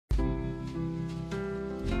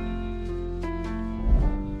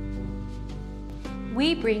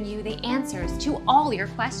we bring you the answers to all your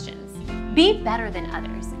questions. Be better than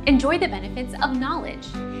others. Enjoy the benefits of knowledge.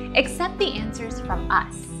 Accept the answers from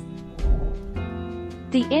us.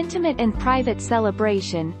 The intimate and private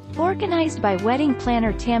celebration, organized by wedding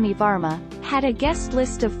planner Tammy Varma, had a guest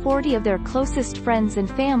list of 40 of their closest friends and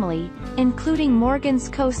family, including Morgan's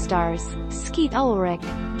co-stars, Skeet Ulrich,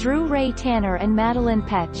 Drew Ray Tanner and Madeline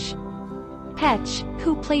Petch. Petch,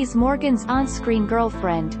 who plays Morgan's on-screen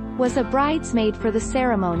girlfriend, was a bridesmaid for the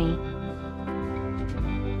ceremony.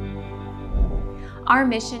 Our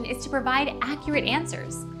mission is to provide accurate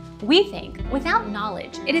answers. We think without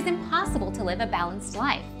knowledge, it is impossible to live a balanced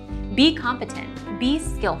life. Be competent, be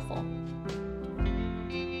skillful.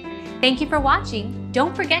 Thank you for watching.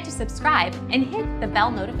 Don't forget to subscribe and hit the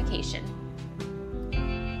bell notification.